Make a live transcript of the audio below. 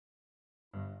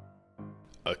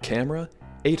A camera,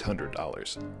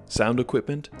 $800. Sound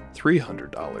equipment,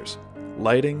 $300.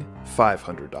 Lighting,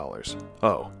 $500.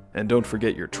 Oh, and don't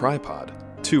forget your tripod,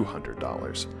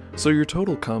 $200. So your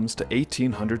total comes to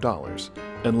 $1,800,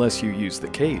 unless you use the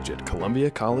cage at Columbia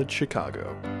College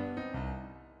Chicago.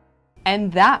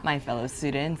 And that, my fellow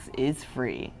students, is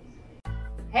free.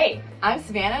 Hey, I'm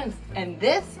Savannah, and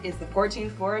this is the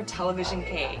 14th floor television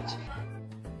cage.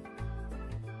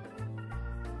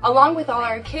 Along with all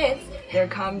our kits, there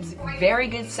comes very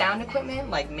good sound equipment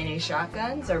like mini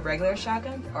shotguns or regular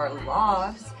shotguns or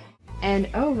lofts. And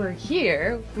over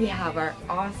here, we have our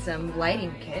awesome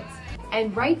lighting kits.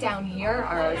 And right down here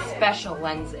are our special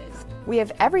lenses. We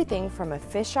have everything from a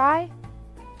fisheye,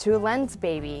 to a lens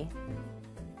baby,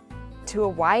 to a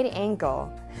wide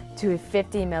angle, to a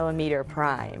 50mm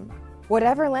prime.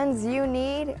 Whatever lens you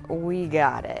need, we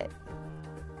got it.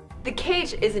 The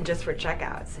cage isn't just for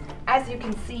checkouts. As you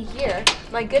can see here,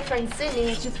 my good friend Sydney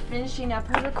is just finishing up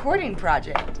her recording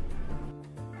project.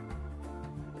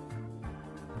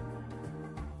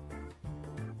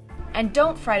 And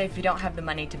don't fret if you don't have the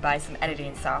money to buy some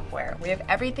editing software. We have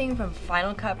everything from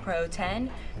Final Cut Pro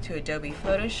 10 to Adobe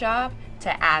Photoshop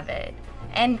to Avid.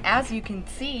 And as you can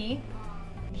see,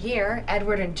 here,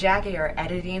 Edward and Jackie are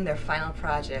editing their final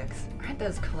projects. Aren't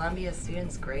those Columbia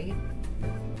students great?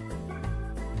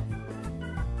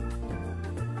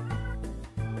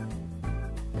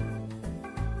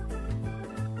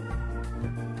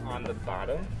 On the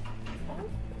bottom,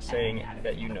 saying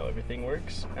that you know everything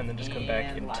works, and then just come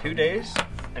back in 2 days,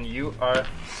 and you are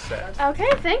set. Okay,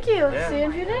 thank you. Yeah. See you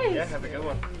in 2 days. Yeah, have a good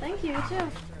one. Thank you, you too.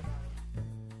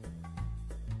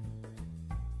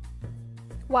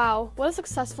 Wow, what a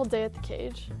successful day at the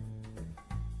cage.